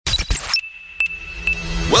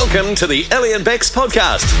Welcome to the Ellie and Bex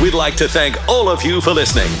podcast. We'd like to thank all of you for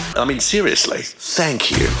listening. I mean, seriously, thank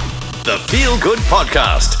you. The Feel Good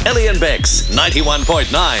Podcast. Ellie and Bex, 91.9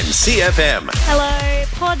 CFM. Hello,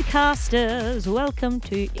 podcasters. Welcome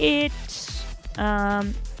to it.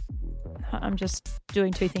 I'm just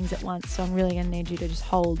doing two things at once, so I'm really going to need you to just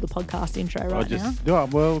hold the podcast intro now. Oh,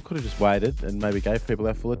 well, we could have just waited and maybe gave people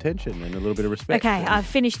our full attention and a little bit of respect. Okay, I've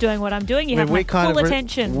finished doing what I'm doing. You have my full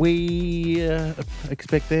attention. We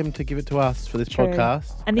expect them to give it to us for this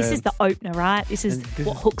podcast. And this is the opener, right? This is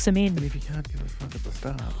what hooks them in. And if you can't give a fuck at the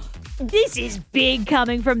start. This is big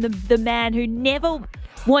coming from the man who never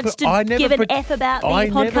wants to give an F about the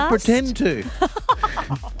podcast. I never pretend to.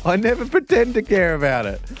 I never pretend to care about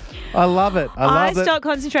it. I love it. I start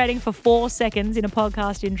concentrating for 4 seconds in a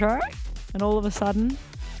podcast intro, and all of a sudden...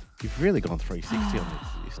 You've really gone 360 on this.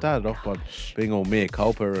 You started off by being all mea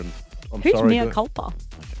culpa and I'm Who's sorry. Who's mea culpa? Okay.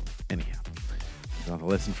 Anyhow, another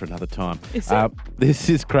lesson for another time. Is it? This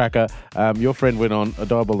is Cracker. Your friend went on a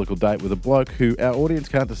diabolical date with a bloke who our audience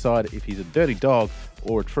can't decide if he's a dirty dog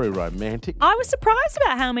or a true romantic. I was surprised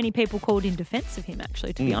about how many people called in defence of him,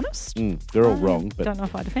 actually, to be honest. They're all wrong. But don't know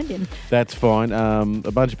if I defend him. That's fine.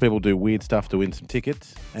 A bunch of people do weird stuff to win some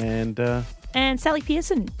tickets. And Sally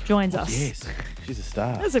Pearson joins us. Yes, she's a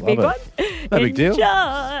star. That's a big one. No big deal.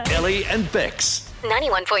 Enjoy. Ellie and Bex.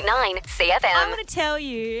 91.9 CFM. I'm going to tell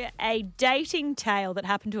you a dating tale that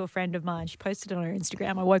happened to a friend of mine. She posted it on her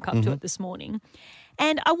Instagram. I woke up to it this morning.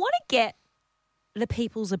 And I want to get the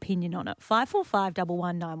people's opinion on it. 545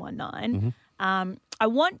 11919. I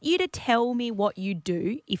want you to tell me what you'd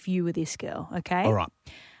do if you were this girl, okay? All right.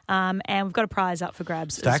 And we've got a prize up for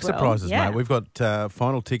grabs Stacks as well. of prizes, Yeah. mate. We've got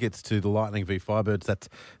final tickets to the Lightning v Firebirds. That's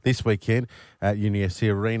this weekend at UniSC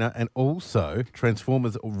Arena. And also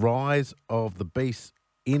Transformers Rise of the Beasts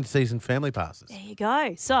in-season family passes. There you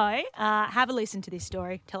go. So have a listen to this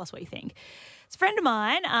story. Tell us what you think. It's a friend of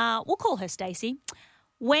mine, we'll call her Stacey,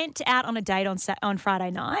 went out on a date on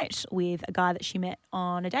Friday night with a guy that she met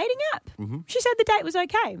on a dating app. She said the date was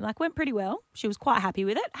okay, went pretty well. She was quite happy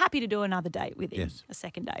with it, happy to do another date with him, a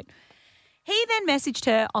second date. He then messaged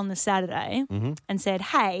her on the Saturday and said,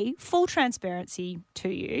 hey, full transparency to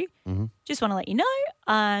you, just want to let you know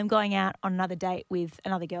I'm going out on another date with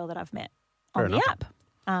another girl that I've met on the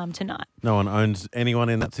app tonight. No one owns anyone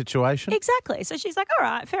in that situation? Exactly. So she's like, all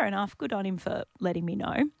right, fair enough. Good on him for letting me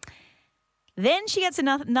know. Then she gets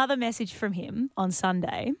another message from him on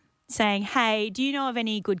Sunday saying, hey, do you know of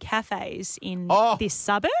any good cafes in this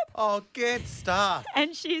suburb? Oh, get stuck.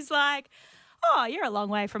 And she's like, oh, you're a long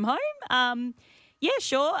way from home. Yeah,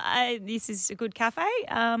 sure. This is a good cafe.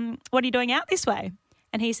 What are you doing out this way?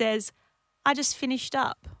 And he says, I just finished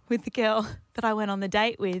up with the girl that I went on the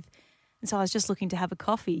date with. And so I was just looking to have a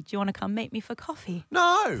coffee. Do you want to come meet me for coffee?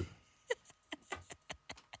 No.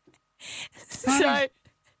 So...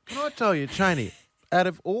 Can I tell you, Cheney, out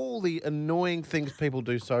of all the annoying things people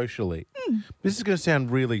do socially, this is going to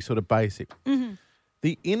sound really sort of basic.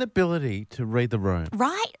 The inability to read the room,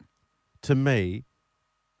 Right? to me,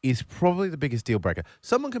 is probably the biggest deal breaker.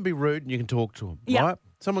 Someone can be rude and you can talk to them, Yeah. right?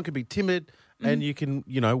 Someone can be timid and you can,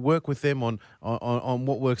 work with them on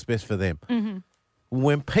what works best for them.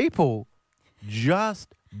 When people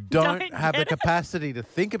just don't have the capacity to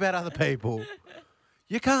think about other people,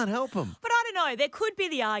 you can't help them. But I don't know. There could be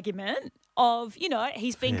the argument of,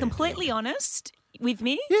 he's been completely honest with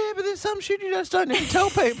me. Yeah, but there's some shit you just don't need to tell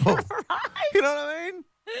people. Right? You know what I mean?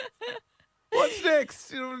 What's next?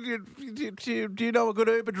 Do you know a good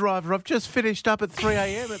Uber driver? I've just finished up at 3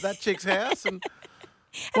 a.m. at that chick's house and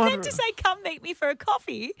And then to say, come meet me for a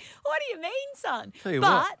coffee, what do you mean, son? Tell you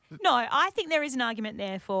But, what. no, I think there is an argument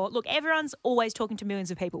there for, look, everyone's always talking to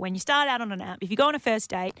millions of people. When you start out on an app, if you go on a first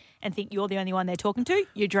date and think you're the only one they're talking to,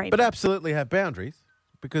 you're dreaming. But absolutely have boundaries,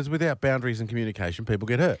 because without boundaries and communication, people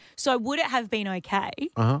get hurt. So would it have been okay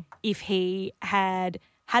if he had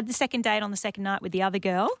the second date on the second night with the other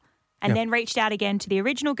girl and then reached out again to the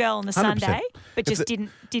original girl on the 100%. Sunday, but If just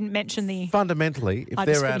didn't mention the... Fundamentally, if I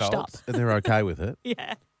just they're finished adults up. and they're okay with it,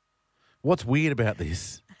 Yeah. what's weird about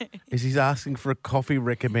this is he's asking for a coffee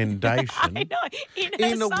recommendation. I know,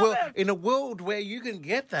 in a world where you can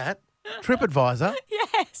get that, TripAdvisor.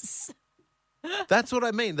 Yes. That's what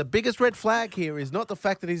I mean. The biggest red flag here is not the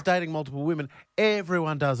fact that he's dating multiple women.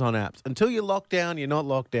 Everyone does on apps. Until you're locked down, you're not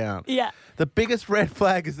locked down. Yeah. The biggest red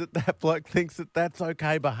flag is that bloke thinks that that's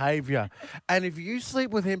okay behaviour. And if you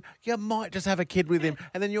sleep with him, you might just have a kid with him,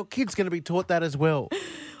 and then your kid's going to be taught that as well.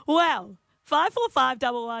 Well, 545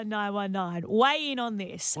 11919. Weigh in on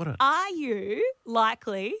this. Are you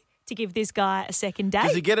likely to give this guy a second date.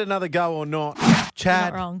 Does he get another go or not?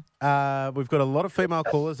 Chad, wrong. we've got a lot of female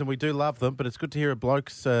callers and we do love them, but it's good to hear a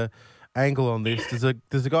bloke's angle on this. Does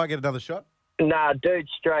the guy get another shot? Nah, dude,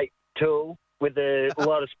 straight tool with a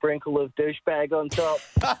lot of sprinkle of douchebag on top.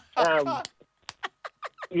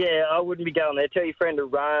 Yeah, I wouldn't be going there. Tell your friend to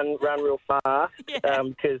run real fast.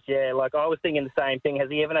 Because, I was thinking the same thing. Has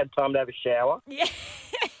he even had time to have a shower? Yeah.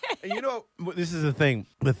 You know, this is the thing.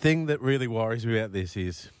 The thing that really worries me about this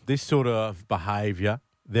is this sort of behaviour.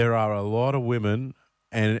 There are a lot of women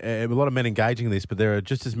and a lot of men engaging in this, but there are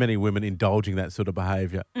just as many women indulging that sort of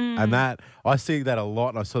behaviour. And that I see that a lot,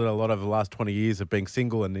 and I saw that a lot over the last 20 years of being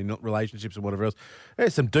single and in relationships and whatever else.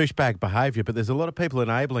 There's some douchebag behaviour, but there's a lot of people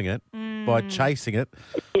enabling it by chasing it.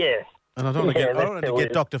 Yeah. And I don't want to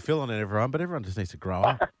get Dr. Phil on everyone, but everyone just needs to grow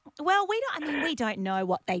up. Well, we don't know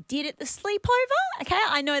what they did at the sleepover. Okay,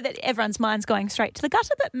 I know that everyone's mind's going straight to the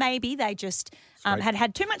gutter, but maybe they just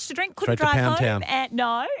had too much to drink, couldn't Straight to drive Pound home,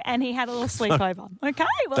 Town. and he had a little sleepover. Okay,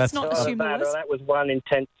 well, let's not assume it was. That was one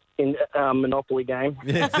intense Monopoly game.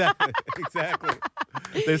 Yeah, exactly.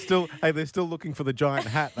 They're still looking for the giant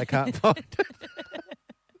hat they can't find.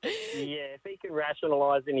 Yeah, if he can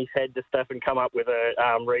rationalise in his head the stuff and come up with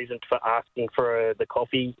a reason for asking for the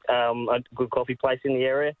coffee, a good coffee place in the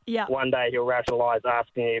area, one day he'll rationalise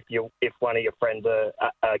asking if one of your friends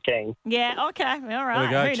are keen. Yeah, okay, all right. There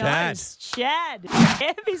we go, Who Chad. knows? Chad.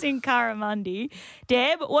 Deb is in Curramundi.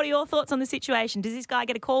 Deb, what are your thoughts on the situation? Does this guy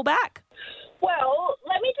get a call back? Well,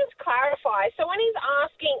 let me just clarify. So when he's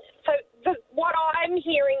asking, what I'm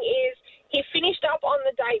hearing is he finished up on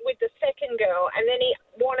the date with the second girl and then he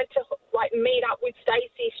wanted to meet up with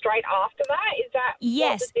Stacey straight after that. Is that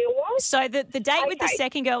what the deal was? So the date with the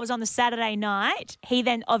second girl was on the Saturday night. He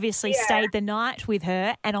then obviously stayed the night with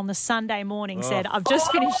her and on the Sunday morning said, I've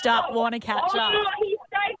just finished up, want to catch up. He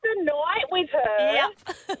stayed the night with her? Yep.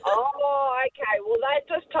 Oh, okay. Well, that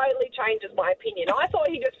just totally changes my opinion. I thought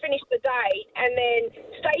he just finished the date and then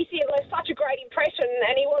Stacey left such a great impression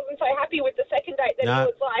and he wasn't so happy with the second date that he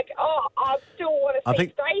was like, I still want to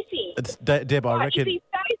see Stacey. It's Deb, I reckon. If he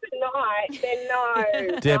stays the night, then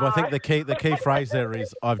no. Deb, no. I think the key phrase there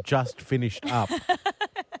is, I've just finished up.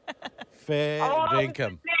 Fair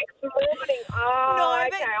dinkum. Next morning. No,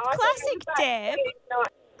 okay. but classic Deb.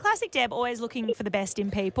 Classic Deb, always looking for the best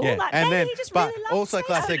in people. Yeah. Like, and maybe then, he just but really loves also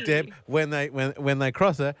classic Stacey. Deb, when they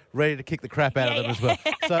cross her, ready to kick the crap out of them as well.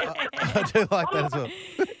 So I do like that as well.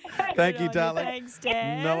 Thank you, darling. Thanks,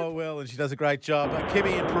 Deb. Noah will, and she does a great job.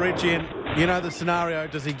 Kimmy and Perugian, you know the scenario.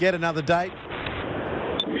 Does he get another date?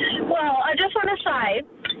 Well, I just want to say,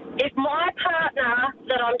 if my partner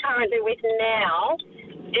that I'm currently with now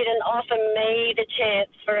didn't offer me the chance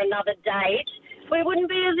for another date, we wouldn't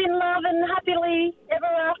be as in love and happily ever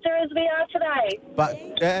after as we are today.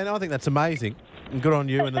 And I think that's amazing. And good on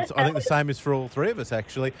you. And I think the same is for all three of us,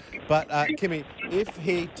 actually. But, Kimmy, if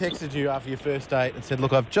he texted you after your first date and said,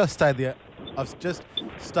 look, I've just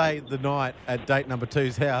stayed the night at date number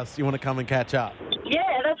 2's house. You want to come and catch up?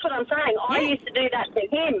 Yeah, that's what I'm saying. I used to do that to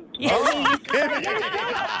him. Oh,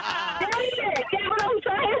 Get what I'm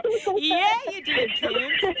saying? Yeah, you did, Kim.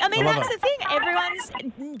 I mean, I love that's the thing. Everyone's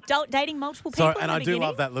dating multiple people. And I do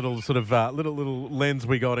love that little sort of little lens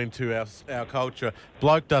we got into our culture.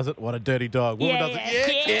 Bloke does it, what a dirty dog. Woman does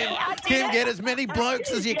it, Kim, get as many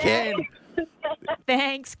blokes as you can.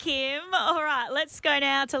 Thanks, Kim. All right, let's go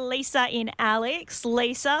now to Lisa in Alex.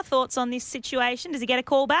 Lisa, thoughts on this situation? Does he get a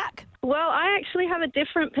call back? Well, I actually have a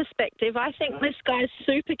different perspective. I think this guy's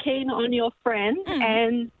super keen on your friend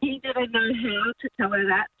and he didn't know how to tell her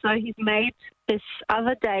that. So he's made this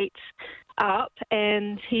other date up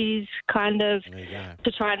and he's kind of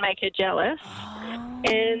to try and make her jealous.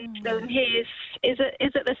 And then is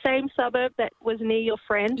it the same suburb that was near your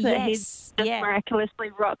friend that he's just miraculously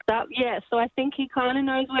rocked up? Yeah, so I think he kind of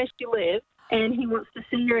knows where she lives. And he wants to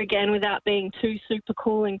see her again without being too super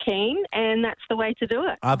cool and keen, and that's the way to do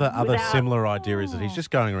it. Other similar idea is that he's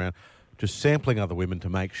just going around just sampling other women to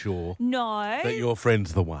make sure that your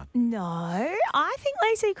friend's the one. No, I think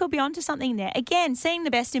Lacey could be onto something there. Again, seeing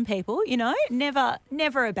the best in people,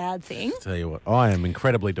 never a bad thing. Tell you what, I am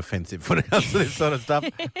incredibly defensive when it comes to this sort of stuff.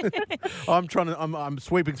 I'm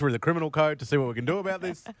sweeping through the criminal code to see what we can do about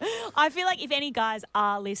this. I feel like if any guys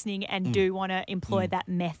are listening and do want to employ that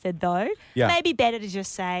method, though, maybe better to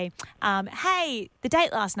just say, hey, the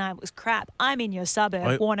date last night was crap. I'm in your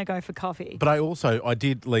suburb. Want to go for coffee? But I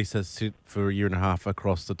did, Lisa, sit for a year and a half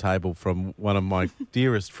across the table from one of my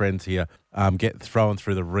dearest friends here, get thrown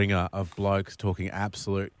through the ringer of blokes talking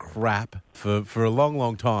absolute crap for a long,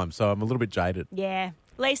 long time. So I'm a little bit jaded. Yeah.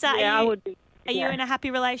 Lisa, I would be. Are you in a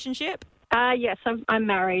happy relationship? Yes, I'm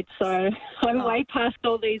married, so I'm way past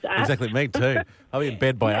all these apps. Exactly, me too. I'll be in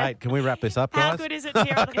bed by 8. Can we wrap this up, guys? How good is it to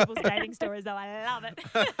hear other people's dating stories, though? I love it.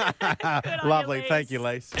 Good on Lovely. you, Lise. Thank you,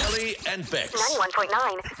 Lise. Ellie and Bex. 91.9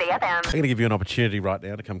 CFM. I'm going to give you an opportunity right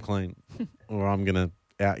now to come clean, or I'm going to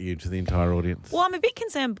out you to the entire audience. Well, I'm a bit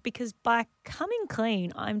concerned because by coming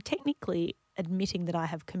clean, I'm technically admitting that I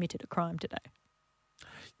have committed a crime today.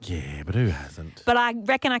 Yeah, but who hasn't? But I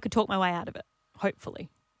reckon I could talk my way out of it, hopefully,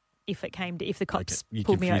 if the cops You're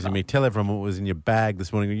pulled me over. confusing me. Tell everyone what was in your bag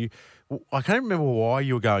this morning. I can't remember why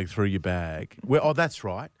you were going through your bag. Well, that's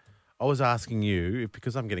right. I was asking you,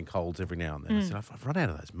 because I'm getting colds every now and then. I said, I've run out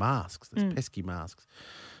of those masks, those pesky masks.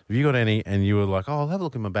 Have you got any? And you were like, I'll have a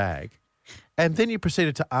look in my bag. And then you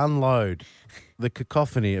proceeded to unload the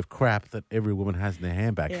cacophony of crap that every woman has in their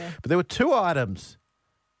handbag. Yeah. But there were 2 items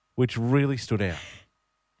which really stood out.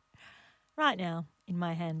 Right now, in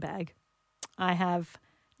my handbag, I have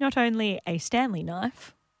not only a Stanley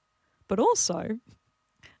knife, but also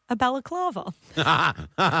a balaclava,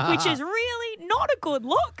 which is really not a good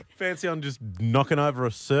look. Fancy on just knocking over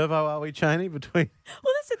a servo, are we, Cheney, between...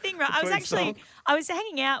 Well, that's the thing, right? I was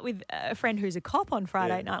hanging out with a friend who's a cop on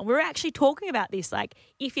Friday night. We were actually talking about this, like,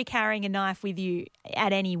 if you're carrying a knife with you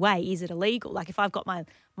at any way, is it illegal? Like, if I've got my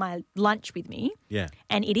lunch with me,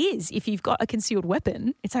 and it is, if you've got a concealed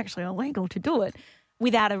weapon, it's actually illegal to do it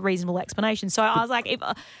without a reasonable explanation. So I was like,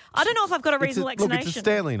 I don't know if I've got a reasonable explanation. Look, it's a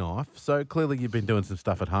Stanley knife, so clearly you've been doing some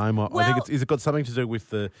stuff at home. I think is it got something to do with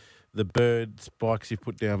the bird spikes you've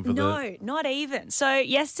put down for No, not even. So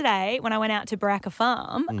yesterday when I went out to Baraka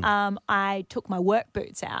Farm, I took my work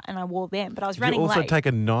boots out and I wore them, but I was running late. Did you also take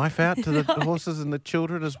a knife out to the horses and the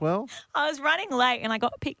children as well? I was running late and I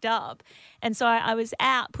got picked up. And so I was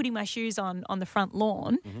out putting my shoes on the front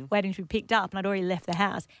lawn, waiting to be picked up, and I'd already left the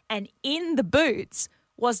house. And in the boots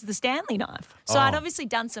was the Stanley knife. So I'd obviously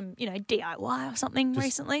done some, DIY or something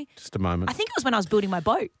recently. Just a moment. I think it was when I was building my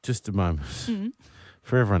boat. Just a moment.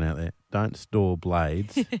 For everyone out there, don't store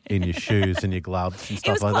blades in your shoes and your gloves and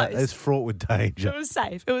stuff like that. It's fraught with danger. It was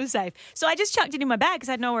safe. So I just chucked it in my bag because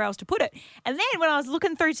I had nowhere else to put it. And then when I was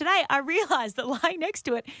looking through today, I realised that lying next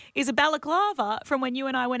to it is a balaclava from when you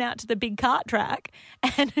and I went out to the big kart track.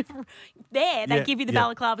 And there they give you the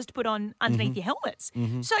balaclavas to put on underneath your helmets.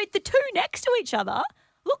 So the two next to each other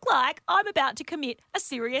look like I'm about to commit a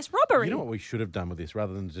serious robbery. You know what we should have done with this,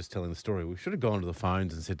 rather than just telling the story? We should have gone to the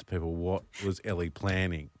phones and said to people, what was Ellie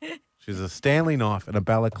planning? She's a Stanley knife and a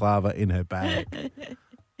balaclava in her bag.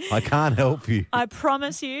 I can't help you. I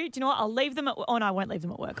promise you. Do you know what? I'll leave them at... Oh, no, I won't leave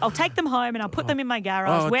them at work. I'll take them home and I'll put them in my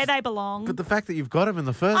garage where they belong. But the fact that you've got them in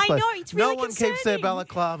the first place. I know, it's really No one keeps their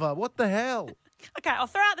balaclava. What the hell? Okay, I'll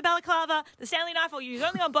throw out the balaclava, the Stanley knife I'll use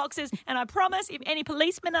only on boxes, and I promise if any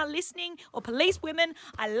policemen are listening or police women,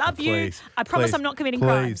 I love you. I promise I'm not committing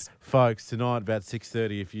crimes. Folks, tonight about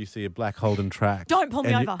 6:30, if you see a black Holden track, don't pull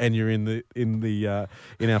me over. And you're in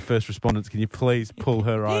our first respondents, can you please pull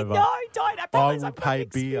her over? No, don't. I promise. I will pay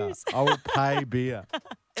beer. I will pay beer.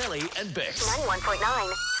 Ellie and Bex. 91.9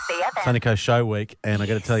 CFM. Sunny Coast Show Week, and I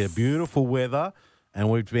got to tell you, beautiful weather. And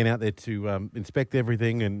we've been out there to inspect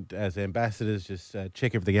everything and as ambassadors just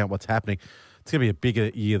check everything out, what's happening. It's going to be a bigger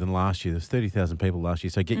year than last year. There's 30,000 people last year,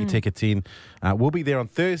 so get your tickets in. We'll be there on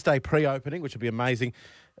Thursday pre-opening, which will be amazing.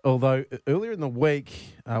 Although earlier in the week,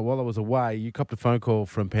 while I was away, you copped a phone call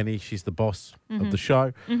from Penny. She's the boss of the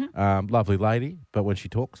show. Lovely lady, but when she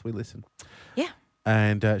talks, we listen. Yeah.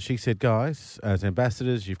 And she said, guys, as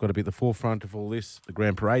ambassadors, you've got to be at the forefront of all this. The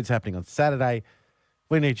Grand Parade's happening on Saturday.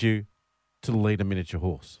 We need you to lead a miniature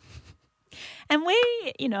horse. And we,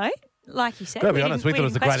 like you said... Gotta be honest, we thought it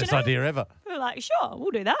was the greatest idea ever. We were like, sure, we'll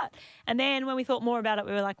do that. And then when we thought more about it,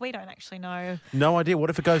 we were like, we don't actually know... No idea. What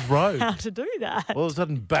if it goes rogue? How to do that. All of a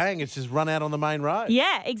sudden, bang, it's just run out on the main road.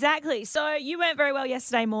 Yeah, exactly. So you went very well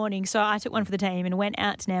yesterday morning. So I took one for the team and went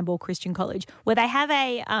out to Nambour Christian College where they have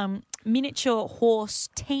a miniature horse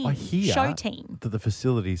team, I hear show team. That the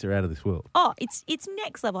facilities are out of this world. Oh, it's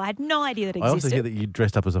next level. I had no idea that it existed. I also hear that you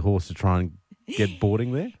dressed up as a horse to try and get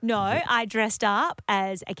boarding there. No, I dressed up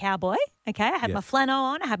as a cowboy. Okay, I had my flannel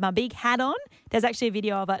on. I had my big hat on. There's actually a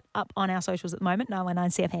video of it up on our socials at the moment,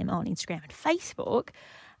 919CFM on Instagram and Facebook.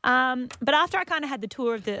 But after I kind of had the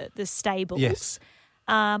tour of the stables,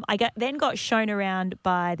 I then got shown around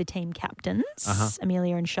by the team captains,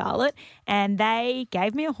 Amelia and Charlotte, and they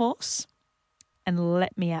gave me a horse and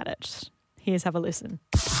let me at it. Here's have a listen.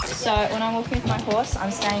 So when I'm walking with my horse, I'm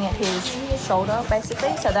staying at his shoulder,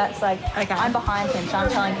 basically. So that's like, I'm behind him, so I'm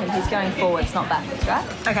telling him he's going forwards, not backwards, right?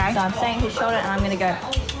 Okay. So I'm staying at his shoulder and I'm going to go,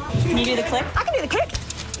 can you do the click? I can do the click.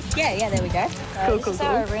 Yeah, there we go. Cool. This is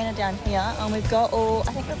our arena down here, and we've got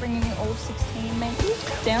I think we're bringing in all 16 maybe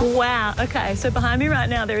down. Wow, okay. So behind me right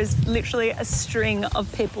now, there is literally a string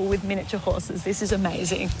of people with miniature horses. This is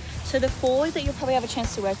amazing. So the 4 that you'll probably have a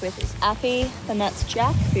chance to work with is Appy, then that's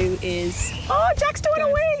Jack, who is... Oh, Jack's doing a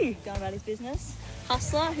wee! Going about his business.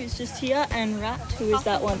 Hustler, who's just here, and Rat, who is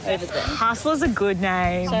that one over there. Hustler's a good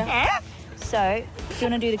name. So, do you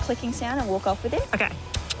want to do the clicking sound and walk off with it? Okay.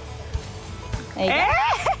 There you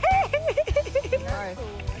go.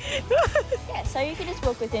 Yeah, so you can just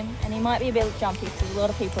walk with him, and he might be a bit jumpy because there's a lot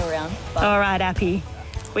of people around. But... All right, Appy.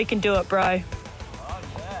 We can do it, bro. Oh,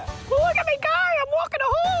 yeah. Look at me go! I'm walking a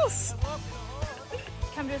horse!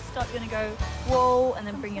 Come to a stop, you're going to go, whoa, and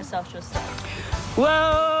then bring yourself to a stop.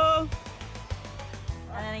 Whoa!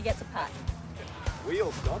 And then he gets a pat. We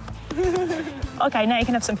all stop. Okay, now you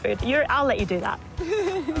can have some food. I'll let you do that.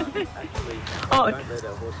 Actually, don't let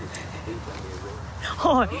our horses eat on the arena.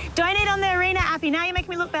 Oh, don't eat on the arena, Appy. Now you make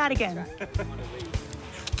me look bad again.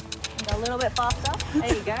 Go a little bit faster.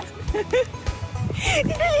 There you go.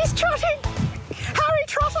 He's trotting. Harry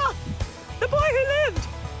Trotter, the boy who lived.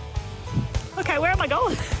 Okay, where am I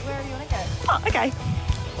going? Wherever you want to go. Oh, okay.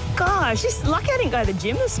 Gosh, just lucky I didn't go to the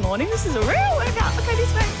gym this morning. This is a real workout. Okay,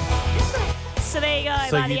 this way. So there you go.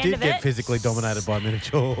 So by the you end did of get it, physically dominated by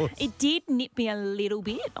miniature horse. it did nip me a little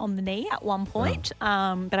bit on the knee at one point,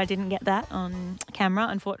 but I didn't get that on camera,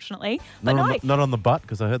 unfortunately. But Not on the butt,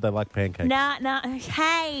 because I heard they like pancakes. Nah.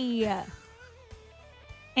 Hey.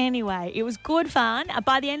 Anyway, it was good fun.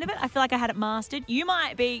 By the end of it, I feel like I had it mastered. You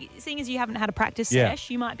might be, seeing as you haven't had a practice sesh,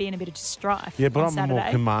 you might be in a bit of strife. Yeah, but on I'm a Saturday.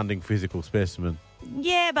 more commanding physical specimen.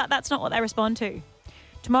 Yeah, but that's not what they respond to.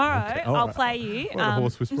 Tomorrow, Okay. I'll right. play you What a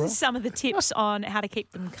horse whisperer. some of the tips on how to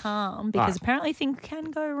keep them calm, because apparently things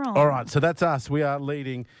can go wrong. All right, so that's us. We are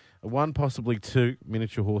leading 1, possibly 2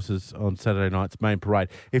 miniature horses on Saturday night's main parade.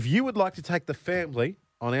 If you would like to take the family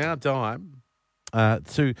on our dime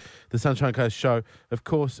to the Sunshine Coast show, of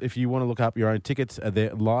course, if you want to look up your own tickets,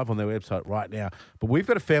 they're live on their website right now. But we've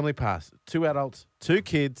got a family pass, 2 adults, 2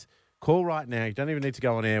 kids. Call right now. You don't even need to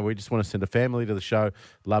go on air. We just want to send a family to the show.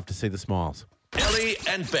 Love to see the smiles. Ellie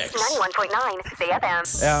and Bex. 91.9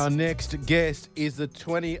 CFM. Our next guest is the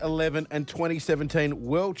 2011 and 2017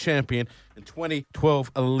 world champion and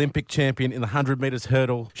 2012 Olympic champion in the 100 metres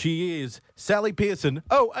hurdle. She is Sally Pearson.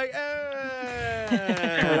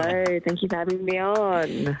 Hello, thank you for having me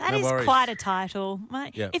on. That is quite a title.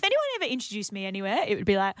 Yeah. If anyone ever introduced me anywhere, it would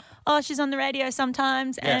be like, oh, she's on the radio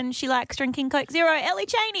sometimes and she likes drinking Coke Zero. Ellie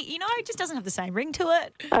Cheney, it just doesn't have the same ring to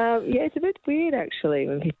it. Yeah, it's a bit weird actually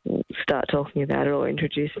when people start talking about it or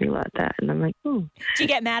introduce me like that, and I'm like, oh. Do you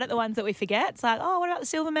get mad at the ones that we forget? It's like, oh, what about the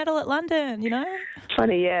silver medal at London,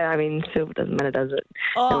 Funny, yeah. I mean, silver doesn't matter, does it?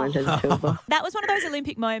 No one says silver. That was one of those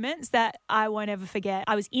Olympic moments that I won't ever forget.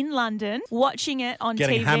 I was in London watching it on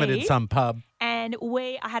Getting TV. hammered in some pub. And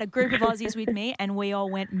I had a group of Aussies with me, and we all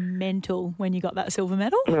went mental when you got that silver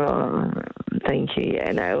medal. Oh, thank you.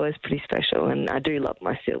 Yeah, no, it was pretty special, and I do love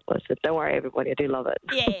my silver. So don't worry, everybody, I do love it.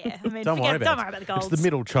 Yeah, I mean, Don't worry about the golds. It's the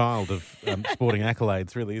middle child of sporting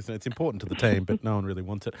accolades, really, isn't it? It's important to the team, but no one really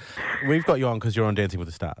wants it. We've got you on because you're on Dancing with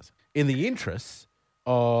the Stars. In the interests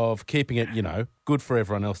of keeping it, good for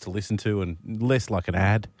everyone else to listen to and less like an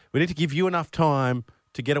ad, we need to give you enough time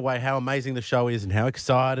to get away how amazing the show is and how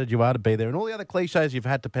excited you are to be there and all the other cliches you've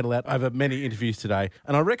had to peddle out over many interviews today.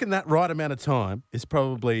 And I reckon that right amount of time is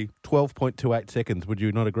probably 12.28 seconds. Would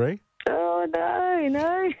you not agree? Oh, no.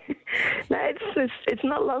 No, it's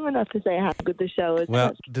not long enough to say how good the show is.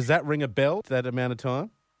 Well, does that ring a bell, that amount of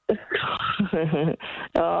time?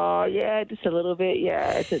 Oh, yeah, just a little bit.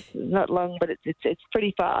 Yeah, it's not long, but it's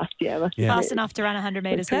pretty fast. Yeah, fast enough to run 100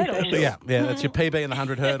 metres hurdles. Yeah, that's your PB in the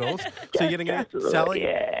 100 hurdles. So you're going to get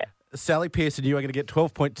Sally Pearson. You are going to get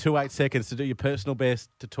 12.28 seconds to do your personal best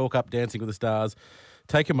to talk up Dancing with the Stars.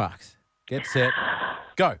 Take your marks. Get set.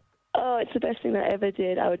 Go. Oh, it's the best thing that I ever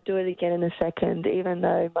did. I would do it again in a second, even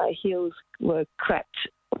though my heels were cracked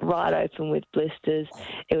right open with blisters.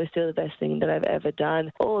 It was still the best thing that I've ever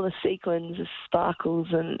done. All the sequins, the sparkles,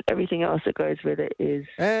 and everything else that goes with it is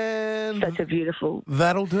such a beautiful.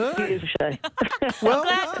 That'll do. Beautiful show.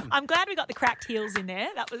 I'm glad we got the cracked heels in there.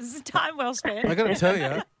 That was time well spent. I got to tell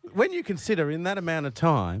you, when you consider in that amount of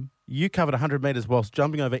time you covered 100 metres whilst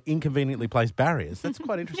jumping over inconveniently placed barriers, that's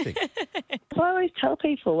quite interesting. It's I always tell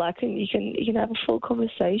people, like, you can have a full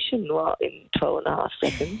conversation in 12.5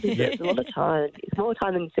 seconds. It's a lot of time. It's more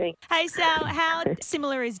time than you think. Hey, Sal, how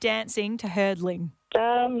similar is dancing to hurdling?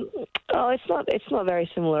 It's not very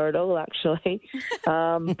similar at all, actually.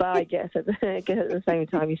 But I guess at the same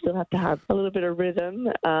time, you still have to have a little bit of rhythm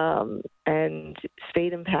and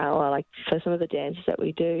speed and power, like for some of the dances that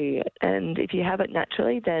we do. And if you have it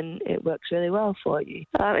naturally, then it works really well for you.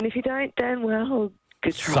 And if you don't, then well,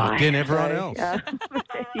 good try. Sucked in everyone else. Yeah.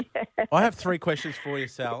 I have 3 questions for you,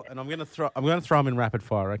 Sal, and I'm going to throw them in rapid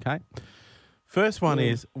fire. Okay. First one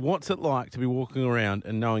is, what's it like to be walking around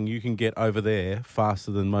and knowing you can get over there faster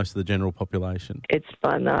than most of the general population? It's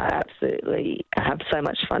fun. I absolutely have so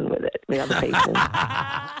much fun with it with other people.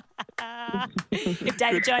 If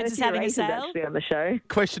David Jones is having a sale. Actually on the show.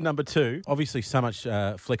 Question number 2, obviously so much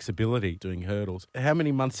flexibility doing hurdles. How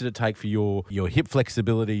many months did it take for your hip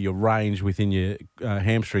flexibility, your range within your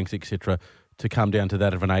hamstrings, etc., to come down to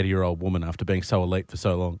that of an 80-year-old woman after being so elite for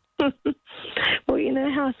so long? Well, you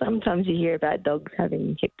know how sometimes you hear about dogs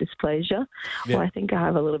having hip dysplasia? Yeah. Well, I think I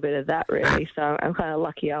have a little bit of that, really. So I'm kind of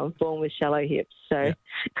lucky I was born with shallow hips. So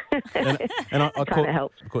and I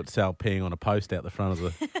caught Sal peeing on a post out the front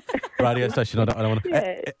of the radio station. I don't want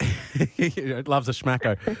to... Yeah. Loves a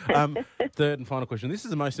schmacko. Third and final question. This is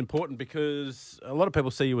the most important because a lot of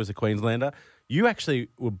people see you as a Queenslander. You actually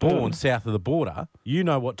were born south of the border. You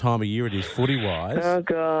know what time of year it is footy-wise. Oh,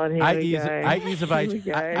 God, here we go. 8 years of age.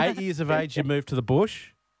 8 years of age, you moved to the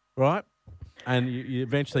bush, right? And you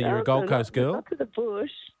eventually you're a Gold Coast girl. Not to the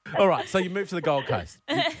bush. All right, so you moved to the Gold Coast,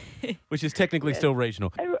 which is technically still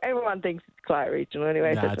regional. Everyone thinks it's quite regional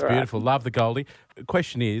anyway. No, so it's all right. beautiful. Love the Goldie. The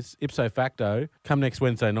question is, ipso facto, come next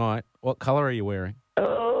Wednesday night, what colour are you wearing?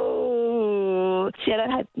 Oh, see, I don't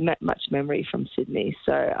have much memory from Sydney,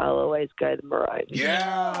 so I'll always go the maroon.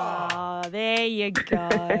 Yeah. Oh, there you go.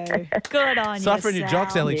 Good on you, Suffering your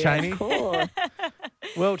jocks, Ellie Cheney. Of course.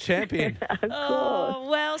 World champion. Oh,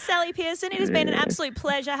 well, Sally Pearson, it has been an absolute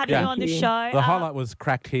pleasure having you on the show. The highlight was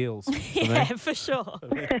cracked heels. For sure.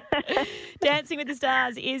 Dancing with the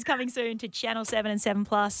Stars is coming soon to Channel 7 and 7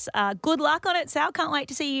 Plus. Good luck on it, Sal. Can't wait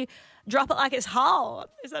to see you drop it like it's hot.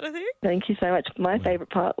 Is that a thing? Thank you so much. My favourite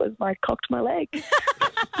part was I cocked my leg.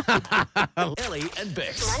 Ellie and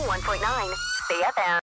Bex. 91.9 CFM.